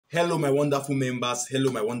Hello, my wonderful members.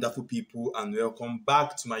 Hello, my wonderful people, and welcome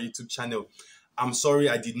back to my YouTube channel. I'm sorry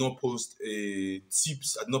I did not post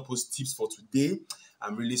tips. I did not post tips for today.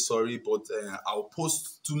 I'm really sorry, but I'll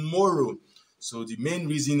post tomorrow. So the main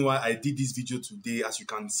reason why I did this video today, as you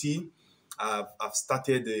can see, I've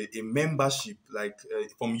started a membership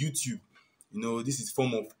from YouTube. You know, this is a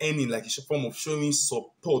form of earning, like a form of showing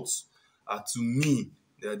support to me,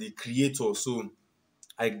 the creator. So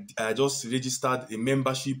I just registered a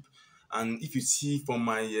membership, and if you see from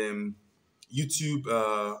my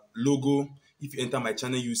YouTube logo, if you enter my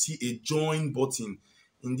channel, you see a join button.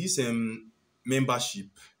 In this membership,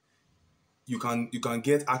 you can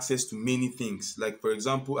get access to many things. Like, for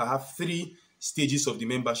example, I have 3 stages of the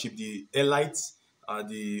membership: the elite,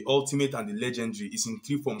 the ultimate, and the legendary. It's in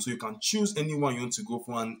 3 forms, so you can choose anyone you want to go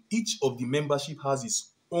for, and each of the membership has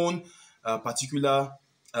its own particular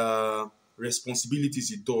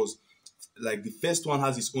responsibilities it does. Like, the first one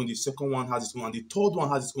has its own, the second one has its own, and the third one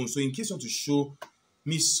has its own. So in case you want to show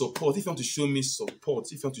me support, if you want to show me support,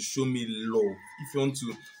 if you want to show me love, if you want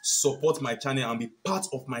to support my channel and be part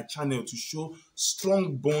of my channel, to show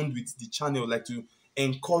strong bond with the channel, like to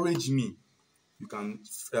encourage me, you can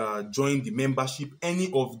join the membership, any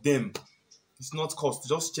of them. It's not cost.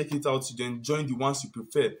 Just check it out, then join the ones you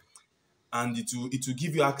prefer, and it will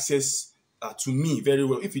give you access to me very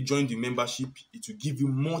well. If you join the membership, it will give you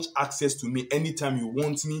much access to me anytime you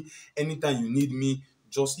want me, anytime you need me.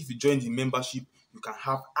 Just if you join the membership, you can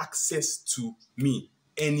have access to me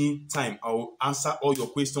anytime. I will answer all your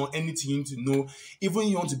questions, anything you need to know. Even if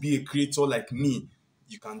you want to be a creator like me,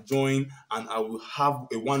 you can join, and I will have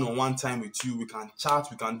a one-on-one time with you. We can chat,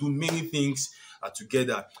 we can do many things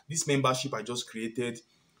together. This membership I just created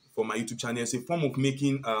for my YouTube channel is a form of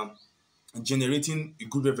making generating a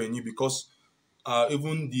good revenue, because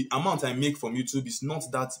even the amount I make from YouTube is not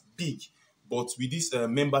that big. But with this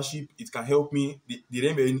membership, it can help me.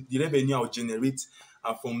 The revenue I'll generate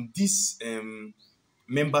from this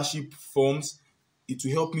membership forms, it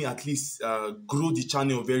will help me at least grow the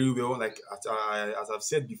channel very well. Like, as I've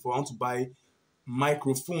said before, I want to buy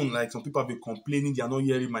microphone. Like, some people have been complaining they are not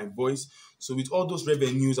hearing my voice. So with all those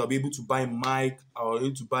revenues, I'll be able to buy mic, I'll be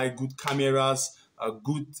able to buy good cameras, a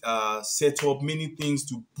good setup, many things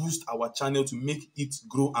to boost our channel, to make it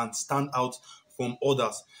grow and stand out from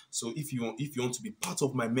others. So if you want to be part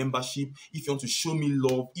of my membership, if you want to show me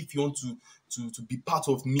love, if you want to be part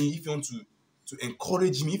of me, if you want to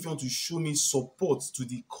encourage me, if you want to show me support to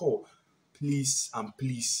the core, please and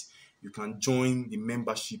please, you can join the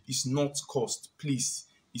membership. It's not cost, please.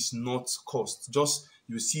 It's not cost. Just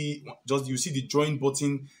you see the join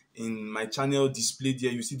button in my channel displayed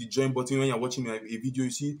there. You see the join button when you're watching a video.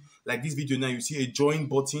 You see, like this video now, you see a join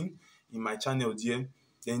button in my channel there.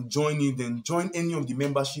 Then join it. Then join any of the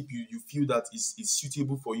membership you feel that is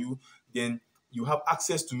suitable for you. Then you have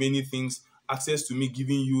access to many things. Access to me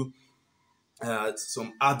giving you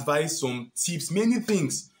some advice, some tips, many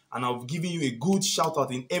things. And I've given you a good shout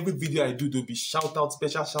out in every video I do. There'll be shout out,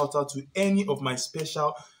 special shout out to any of my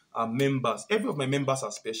special members. Every of my members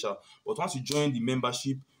are special. But once you join the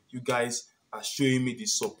membership, you guys are showing me the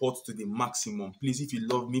support to the maximum. Please, if you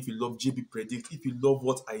love me, if you love JB Predict, if you love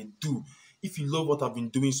what I do, if you love what I've been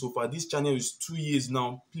doing so far, this channel is 2 years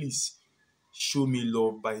now. Please show me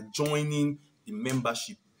love by joining the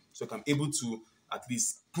membership, so I'm able to at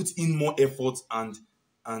least put in more effort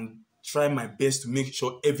and try my best to make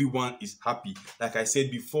sure everyone is happy. Like I said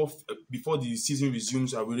before the season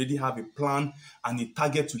resumes, I already have a plan and a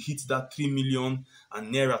target to hit that 3 million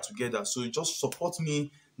and naira together. So just support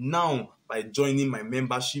me now by joining my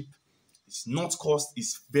membership. It's not cost,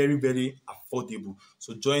 it's very, very affordable.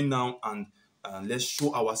 So join now, and let's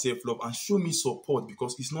show ourselves love and show me support,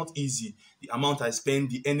 because it's not easy. The amount I spend,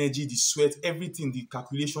 the energy, the sweat, everything, the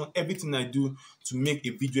calculation, everything I do to make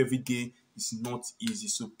a video every day is not easy.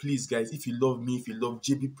 So please, guys, if you love me, if you love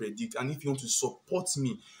JB Predict, and if you want to support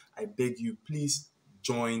me, I beg you, please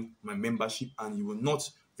join my membership and you will not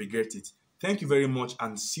regret it. Thank you very much,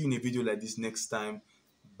 and see you in a video like this next time.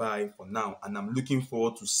 Bye for now, and I'm looking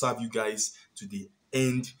forward to serve you guys to the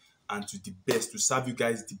end and to the best, to serve you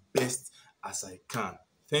guys the best as I can.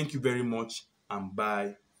 Thank you very much, and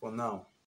bye for now.